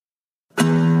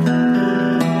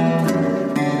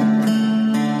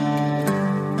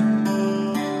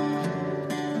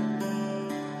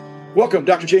Welcome,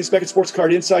 Dr. James Beckett, Sports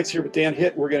Card Insights, here with Dan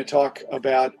Hitt. We're going to talk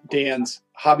about Dan's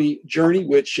hobby journey,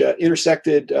 which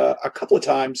intersected a couple of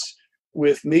times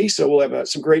with me. So we'll have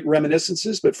some great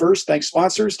reminiscences. But first, thanks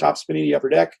sponsors: Topps Panini Upper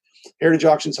Deck, Heritage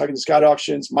Auctions, Huggins Scott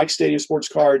Auctions, Mike Stadium Sports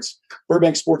Cards,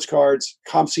 Burbank Sports Cards,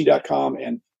 ComC.com,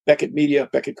 and Beckett Media,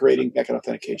 Beckett Grading, Beckett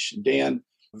Authentication. Dan,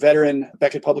 veteran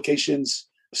Beckett Publications,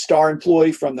 star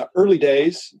employee from the early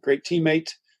days, great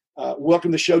teammate. Welcome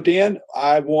to the show, Dan.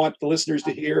 I want the listeners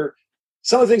to hear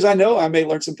some of the things I know. I may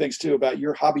learn some things, too, about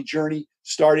your hobby journey,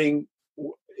 starting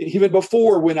even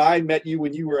before when I met you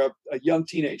when you were a young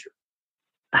teenager.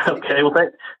 Okay. Well,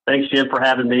 thanks, Jim, for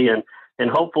having me.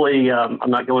 And hopefully I'm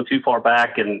not going too far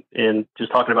back and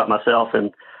just talking about myself.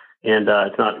 And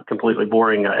it's not a completely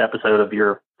boring episode of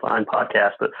your fine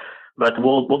podcast. But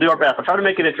we'll do our best. I'll try to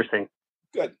make it interesting.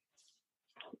 Good.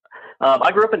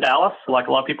 I grew up in Dallas, like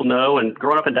a lot of people know, and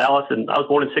growing up in Dallas, and I was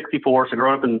born in '64, so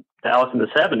growing up in Dallas in the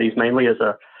 '70s, mainly as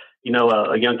a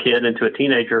young kid into a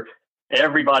teenager,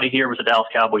 everybody here was a Dallas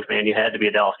Cowboy fan. You had to be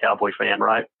a Dallas Cowboy fan,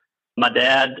 right? My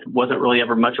dad wasn't really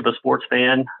ever much of a sports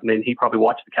fan. I mean, he probably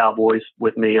watched the Cowboys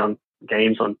with me on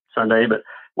games on Sunday, but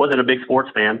wasn't a big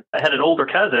sports fan. I had an older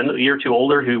cousin, a year or two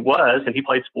older, who was, and he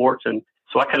played sports, and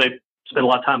so I kind of spent a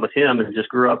lot of time with him and just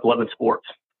grew up loving sports.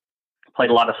 Played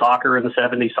a lot of soccer in the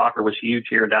 '70s. Soccer was huge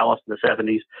here in Dallas in the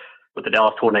 '70s with the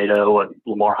Dallas Tornado, and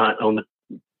Lamar Hunt owned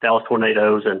the Dallas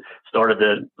Tornadoes and started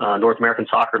the North American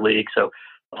Soccer League. So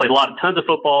I played tons of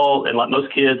football, and like most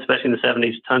kids, especially in the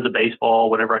 '70s, tons of baseball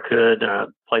whenever I could.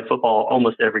 Played football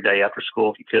almost every day after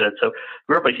school if you could. So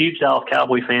grew up a huge Dallas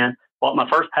Cowboy fan. Bought my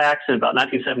first packs in about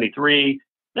 1973.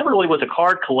 Never really was a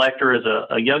card collector as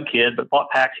a young kid, but bought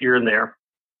packs here and there.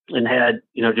 And had,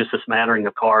 just a smattering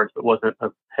of cards, but wasn't a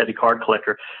heavy card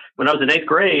collector. When I was in 8th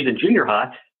grade in junior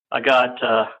high, I got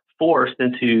forced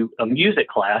into a music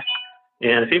class.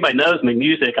 And if anybody knows me,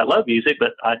 music, I love music,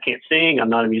 but I can't sing. I'm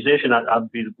not a musician.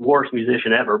 I'd be the worst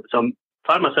musician ever. So I'm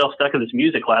finding myself stuck in this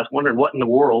music class, wondering what in the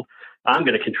world I'm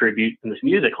going to contribute in this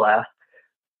music class.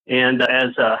 And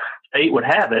as fate would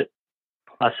have it,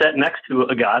 I sat next to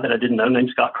a guy that I didn't know named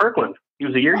Scott Kirkland. He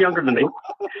was a year younger than me.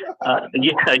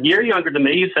 A year younger than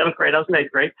me. He was 7th grade. I was in 8th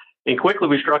grade. And quickly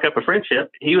we struck up a friendship.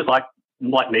 He was like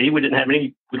me.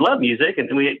 We loved music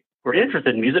and we were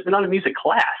interested in music, but not a music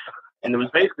class. And it was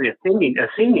basically a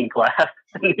singing class.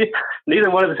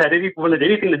 Neither one of us wanted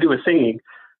anything to do with singing,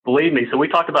 believe me. So we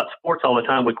talked about sports all the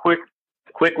time. We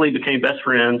quickly became best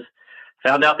friends,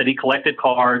 found out that he collected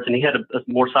cards, and he had a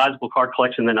more sizable card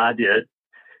collection than I did.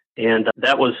 And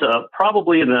that was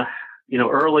probably in the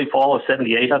early fall of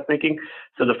 '78, I'm thinking.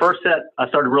 So the first set I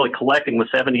started really collecting was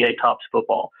 '78 Topps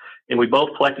football. And we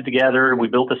both collected together. We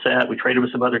built a set. We traded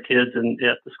with some other kids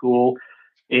at the school.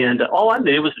 And all I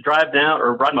did was to drive down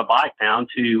or ride my bike down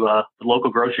to the local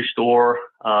grocery store.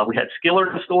 We had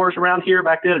Skillert stores around here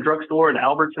back then, a drugstore and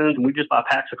Albertsons, and we just buy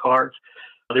packs of cards.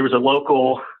 There was a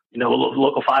local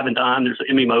 5 and Dime. There's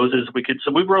Emmy Moses.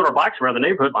 So we rode our bikes around the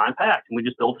neighborhood buying packs, and we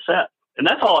just built a set. And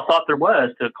that's all I thought there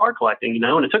was to card collecting,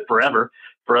 and it took forever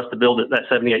for us to build that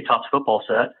 '78 Topps football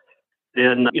set.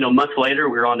 Then, months later,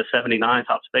 we were on to '79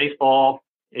 Topps baseball,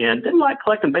 and didn't like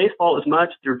collecting baseball as much.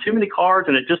 There were too many cards,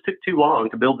 and it just took too long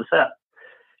to build the set.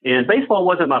 And baseball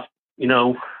wasn't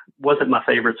my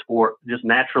favorite sport. Just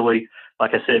naturally,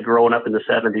 like I said, growing up in the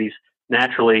 '70s,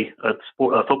 naturally a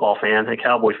football fan, a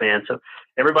Cowboy fan. So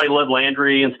everybody loved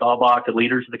Landry and Staubach, the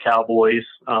leaders of the Cowboys.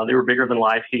 They were bigger than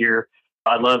life here.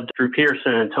 I loved Drew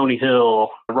Pearson, Tony Hill,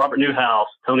 Robert Newhouse,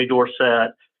 Tony Dorsett.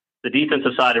 The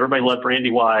defensive side, everybody loved Randy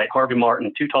White, Harvey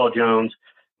Martin, Too Tall Jones.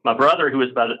 My brother, who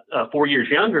was about 4 years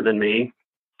younger than me,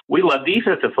 we loved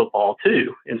defensive football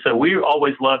too. And so we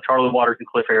always loved Charlie Waters and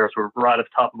Cliff Harris. Were right at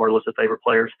the top of our list of favorite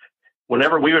players.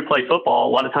 Whenever we would play football,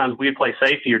 a lot of times we would play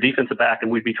safety or defensive back,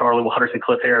 and we'd be Charlie Waters and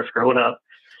Cliff Harris growing up.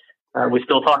 We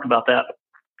still talk about that.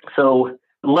 So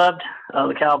loved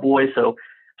the Cowboys. So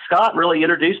Scott really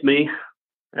introduced me.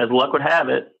 As luck would have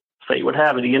it, fate would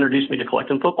have it, he introduced me to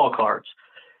collecting football cards.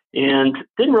 And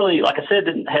didn't really, like I said,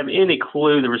 didn't have any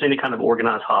clue there was any kind of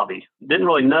organized hobby. Didn't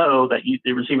really know that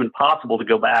it was even possible to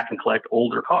go back and collect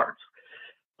older cards.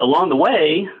 Along the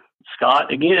way,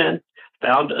 Scott, again,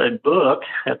 found a book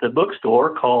at the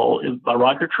bookstore by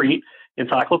Roger Treat,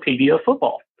 Encyclopedia of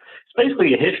Football. It's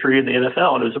basically a history of the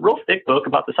NFL, and it was a real thick book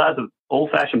about the size of an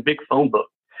old-fashioned big phone book.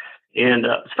 And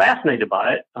I was fascinated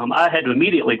by it. I had to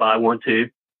immediately buy one, too.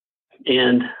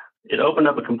 And it opened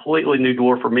up a completely new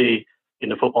door for me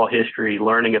into football history,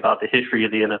 learning about the history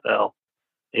of the NFL.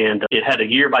 And it had a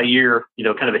year by year,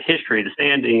 kind of a history, the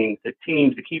standings, the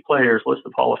teams, the key players, list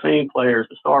of Hall of Fame players,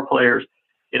 the star players.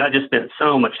 And I just spent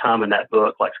so much time in that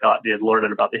book, like Scott did,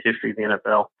 learning about the history of the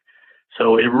NFL.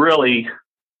 So it really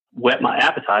whet my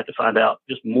appetite to find out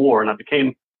just more. And I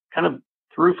became kind of,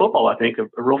 through football, I think, a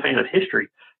real fan of history.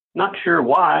 Not sure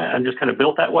why. I'm just kind of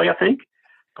built that way, I think.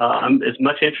 I'm as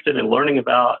much interested in learning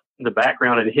about the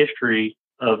background and history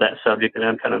of that subject, and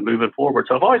I'm kind of moving forward.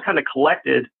 So I've always kind of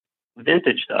collected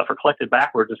vintage stuff, or collected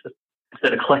backwards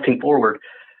instead of collecting forward.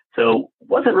 So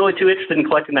wasn't really too interested in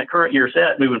collecting that current year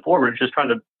set moving forward. Just trying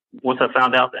to, once I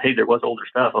found out that, hey, there was older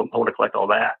stuff, I want to collect all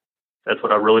that. That's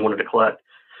what I really wanted to collect.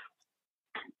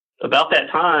 About that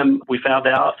time, we found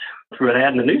out through an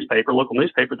ad in the newspaper, local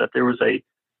newspaper, that there was a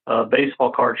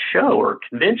baseball card show, or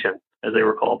convention, as they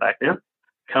were called back then,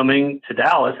 coming to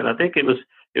Dallas. And I think it was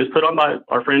put on by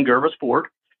our friend Gervis Ford.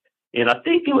 And I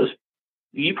think it was,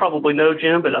 you probably know,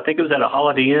 Jim, but I think it was at a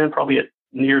Holiday Inn, probably at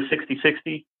near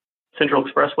 6060 Central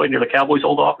Expressway, near the Cowboys'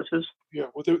 old offices. Yeah,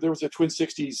 well, there was a Twin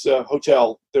 60s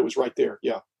hotel that was right there.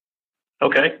 Yeah.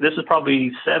 Okay, this is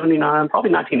probably 79,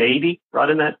 probably 1980, right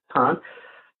in that time.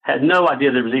 Had no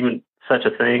idea there was even such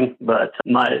a thing, but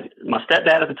my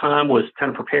stepdad at the time was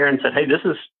kind of preparing and said, hey, this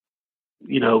is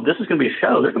going to be a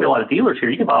show. There's going to be a lot of dealers here.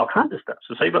 You can buy all kinds of stuff,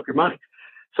 so save up your money.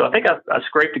 So I think I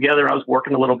scraped together. I was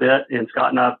working a little bit, and Scott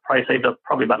and I probably saved up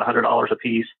probably about $100 a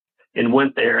piece and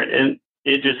went there. And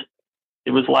it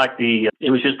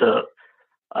was just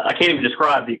I can't even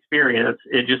describe the experience.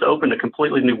 It just opened a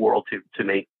completely new world to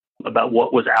me about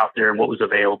what was out there and what was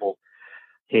available.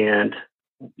 And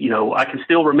I can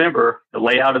still remember the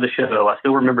layout of the show. I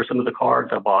still remember some of the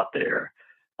cards I bought there.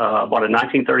 Bought a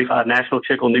 1935 National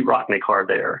Chickle Newt Rockne card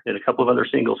there, and a couple of other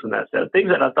singles from that set. Things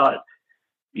that I thought,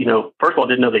 first of all,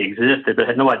 didn't know they existed, but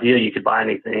had no idea you could buy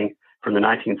anything from the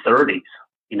 1930s,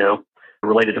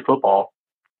 related to football.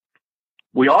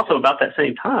 We also, about that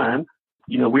same time,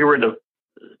 we were into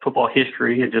football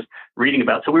history and just reading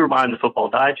about. So we were buying the Football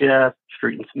Digest,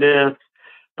 Street and Smith,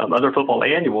 other football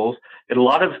annuals, and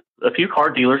a few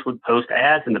card dealers would post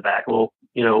ads in the back,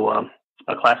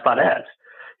 classified ads.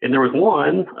 And there was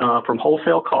one from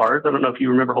Wholesale Cards. I don't know if you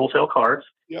remember Wholesale Cards.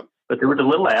 Yep. But there was a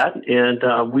little ad, and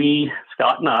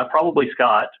Scott and I, probably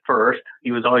Scott first,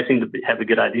 he was always seemed to have the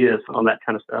good ideas on that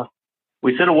kind of stuff.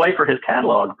 We sent away for his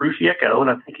catalog, Bruce Yecko, and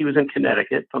I think he was in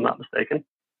Connecticut, if I'm not mistaken.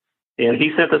 And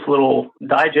he sent this little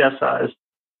digest-sized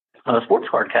sports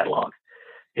card catalog.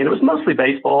 And it was mostly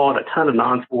baseball and a ton of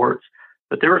non-sports,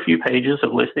 but there were a few pages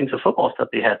of listings of football stuff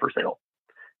they had for sale.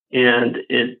 And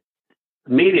it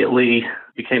immediately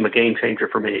became a game changer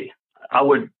for me.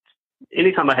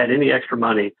 Anytime I had any extra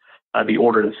money, I'd be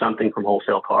ordering something from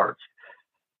Wholesale Cards.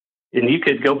 And you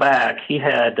could go back. He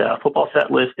had football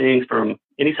set listings from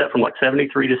any set from like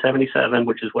 73 to 77,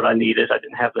 which is what I needed. I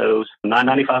didn't have those.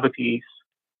 $9.95 a piece.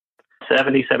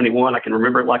 70, 71, I can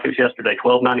remember it like it was yesterday,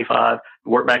 $12.95.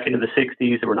 You work back into the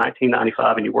 60s, they were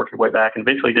 $19.95, and you work your way back, and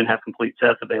eventually didn't have complete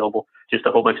sets available, just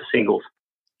a whole bunch of singles.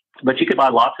 But you could buy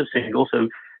lots of singles, so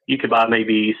you could buy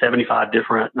maybe 75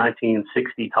 different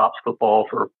 1960 Topps football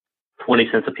for 20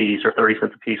 cents a piece or 30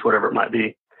 cents a piece, whatever it might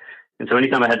be. And so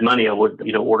anytime I had money, I would,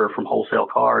 order from Wholesale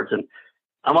Cards. And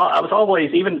I was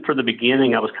always, even for the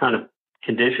beginning, I was kind of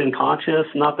condition conscious.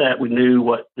 Not that we knew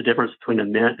what the difference between a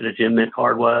mint and a gem mint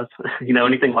card was,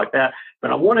 anything like that. But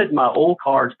I wanted my old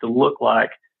cards to look like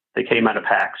they came out of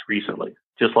packs recently,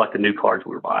 just like the new cards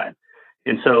we were buying.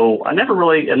 And so I never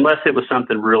really, unless it was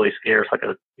something really scarce, like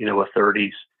a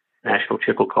 30s National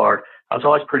Chickle card, I was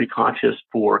always pretty conscious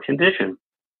for condition.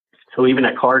 So even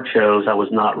at card shows, I was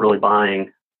not really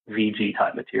buying VG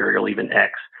type material, even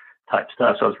X type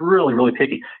stuff. So I was really, really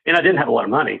picky, and I didn't have a lot of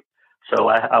money. So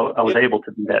I was able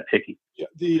to be that picky. Yeah.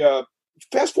 The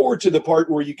fast forward to the part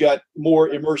where you got more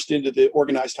immersed into the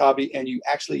organized hobby, and you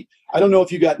actually, I don't know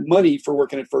if you got money for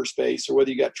working at first base or whether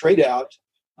you got trade out,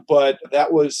 but that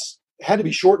had to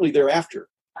be shortly thereafter.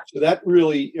 So that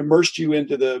really immersed you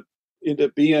into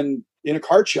being in a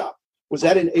card shop. Was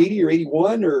that in 80 or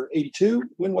 81 or 82?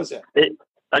 When was that?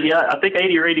 Yeah, I think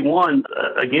 80 or 81.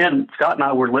 Again, Scott and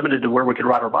I were limited to where we could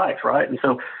ride our bikes, right? And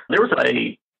so there was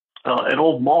an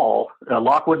old mall,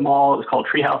 Lockwood Mall. It was called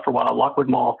Treehouse for a while, Lockwood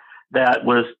Mall, that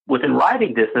was within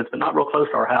riding distance, but not real close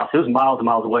to our house. It was miles and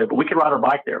miles away, but we could ride our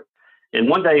bike there. And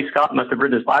one day, Scott must have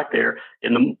ridden his bike there,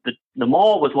 and the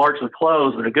mall was largely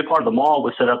closed, but a good part of the mall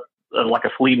was set up like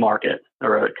a flea market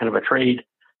or a kind of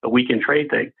a weekend trade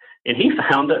thing. And he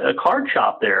found a card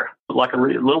shop there, like a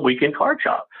little weekend card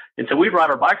shop. And so we'd ride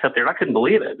our bikes up there, and I couldn't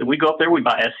believe it. And we'd go up there, we'd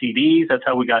buy SCDs. That's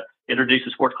how we got introduced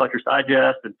to Sports Collectors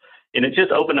Digest. And it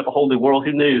just opened up a whole new world.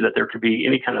 Who knew that there could be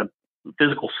any kind of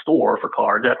physical store for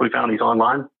cards after we found these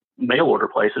online mail order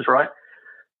places, right?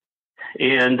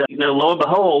 And, lo and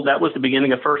behold, that was the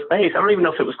beginning of First Base. I don't even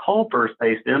know if it was called First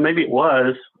Base then. Maybe it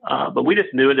was, but we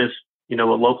just knew it as, a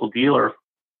local dealer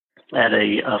at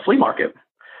a flea market.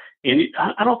 And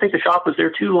I don't think the shop was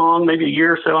there too long, maybe a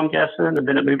year or so, I'm guessing. And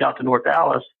then it moved out to North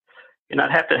Dallas. And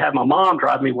I'd have to have my mom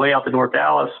drive me way out to North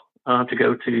Dallas to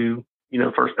go to,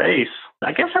 first base.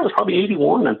 I guess that was probably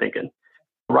 81, I'm thinking.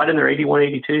 Right in there, 81,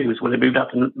 82 is when they moved out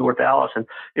to North Dallas. And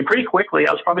pretty quickly,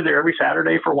 I was probably there every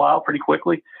Saturday for a while, pretty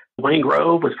quickly. Wayne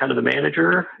Grove was kind of the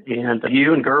manager, and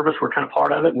you and Gervis were kind of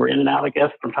part of it. And we're in and out, I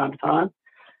guess, from time to time.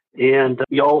 And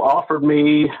y'all offered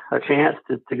me a chance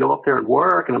to go up there and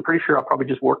work. And I'm pretty sure I probably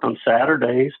just worked on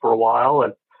Saturdays for a while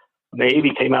and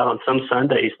maybe came out on some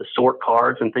Sundays to sort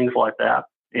cards and things like that.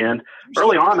 And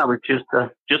early on, I was just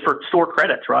for store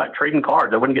credits, right? Trading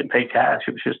cards. I wasn't getting paid cash.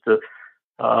 It was just to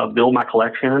build my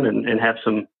collection and have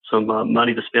some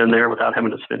money to spend there without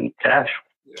having to spend cash.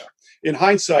 Yeah. In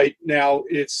hindsight, now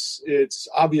it's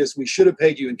obvious we should have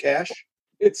paid you in cash.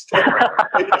 It's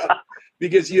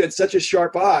because you had such a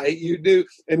sharp eye. You knew,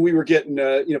 and we were getting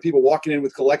people walking in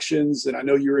with collections, and I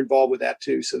know you were involved with that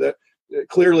too. So that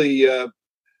clearly,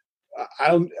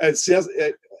 it says,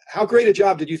 how great a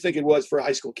job did you think it was for a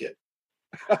high school kid?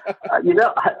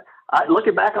 I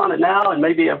looking back on it now, and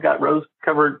maybe I've got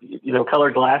rose-covered,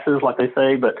 colored glasses, like they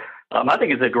say, but I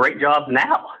think it's a great job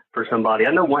now for somebody.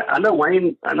 I know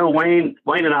Wayne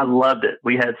and I loved it.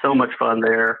 We had so much fun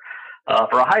there.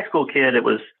 For a high school kid, it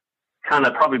was kind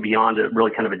of probably beyond it,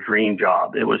 really kind of a dream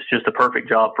job. It was just a perfect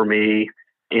job for me.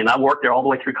 And I worked there all the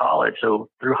way through college. So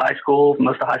through high school,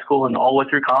 most of high school, and all the way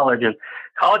through college. And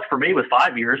college for me was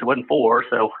 5 years. It wasn't 4.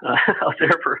 So I was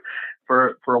there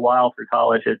for a while through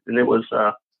college. And it was,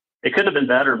 it couldn't have been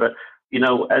better. But,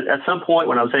 at some point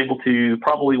when I was able to,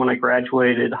 probably when I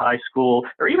graduated high school,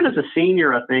 or even as a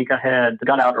senior, I think I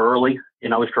got out early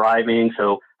and I was driving.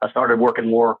 So I started working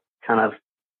more kind of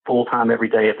full time every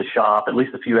day at the shop, at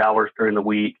least a few hours during the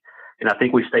week. And I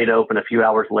think we stayed open a few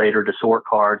hours later to sort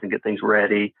cards and get things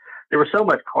ready. There was so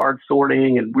much card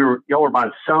sorting, and y'all were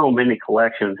buying so many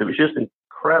collections. It was just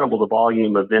incredible, the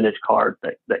volume of vintage cards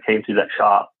that came through that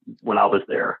shop when I was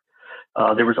there.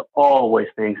 There was always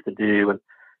things to do.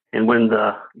 And when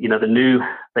the new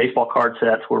baseball card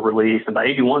sets were released, and by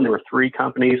 81, there were 3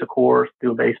 companies, of course,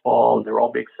 doing baseball, and they were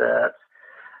all big sets.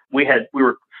 We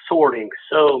were sorting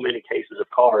so many cases of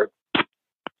cards.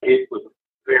 It was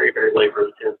very, very labor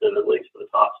intensive, at least for the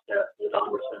top set and the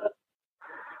Donruss set.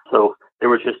 So there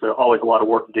was just always a lot of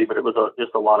work to do, but it was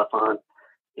just a lot of fun.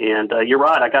 And you're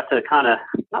right, I got to kind of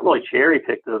not really cherry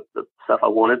pick the stuff I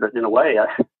wanted, but in a way,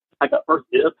 I got first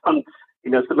dibs on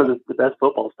some of the best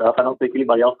football stuff. I don't think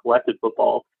anybody else collected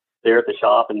football there at the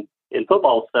shop, and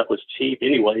football stuff was cheap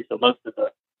anyway. So most of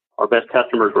our best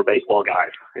customers were baseball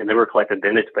guys, and they were collecting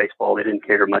vintage baseball. They didn't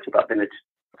care much about vintage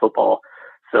football.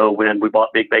 So when we bought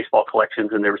big baseball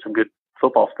collections and there was some good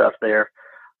football stuff there,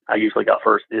 I usually got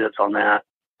first dibs on that.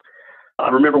 I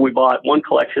remember we bought one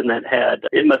collection that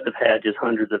it must have had just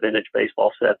hundreds of vintage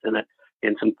baseball sets in it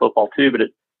and some football too. But the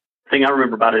thing I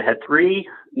remember about it had 3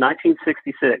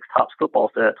 1966 Topps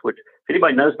football sets, which if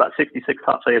anybody knows about 66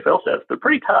 Topps AFL sets, they're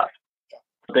pretty tough.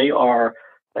 They are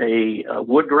a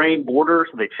wood grain border,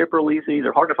 so they chip real easy.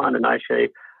 They're hard to find in nice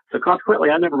shape. So consequently,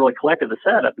 I never really collected the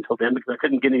set up until then because I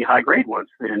couldn't get any high-grade ones.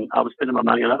 And I was spending my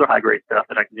money on other high-grade stuff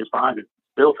that I could just find and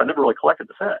build. So I never really collected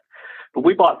the set. But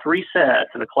we bought 3 sets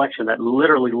in a collection that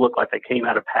literally looked like they came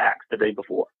out of packs the day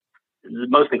before. The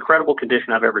most incredible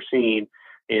condition I've ever seen.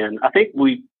 And I think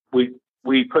we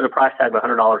put a price tag of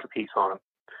 $100 a piece on them,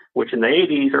 which in the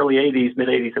 80s, early 80s, mid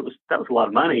 80s, that was a lot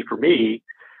of money for me.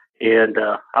 And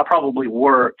I probably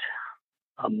worked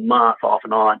a month off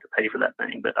and on to pay for that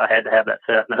thing, but I had to have that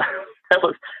set. And that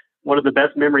was one of the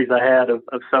best memories I had of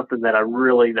something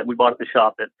that we bought at the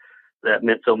shop that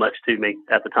meant so much to me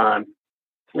at the time.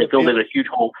 It filled in a huge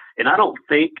hole. And I don't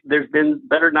think there's been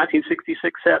better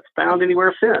 1966 sets found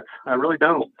anywhere since. I really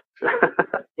don't.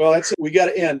 Well, we got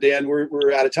to end, Dan.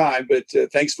 We're out of time, but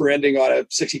thanks for ending on a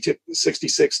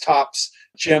 66 Topps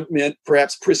gem mint,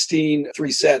 perhaps pristine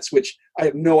 3 sets, which I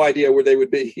have no idea where they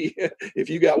would be. If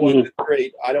you got one, that's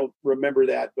great. I don't remember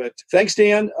that, but thanks,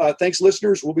 Dan. Thanks,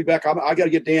 listeners. We'll be back. I got to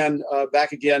get Dan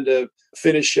back again to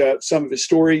finish some of his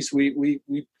stories. We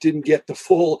didn't get the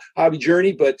full hobby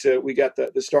journey, but we got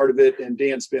the start of it. And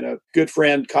Dan's been a good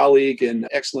friend, colleague, and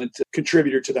excellent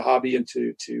contributor to the hobby and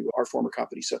to our former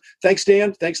company. So thanks,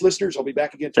 Dan. Thanks, listeners. I'll be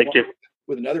back again tomorrow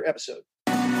with another episode.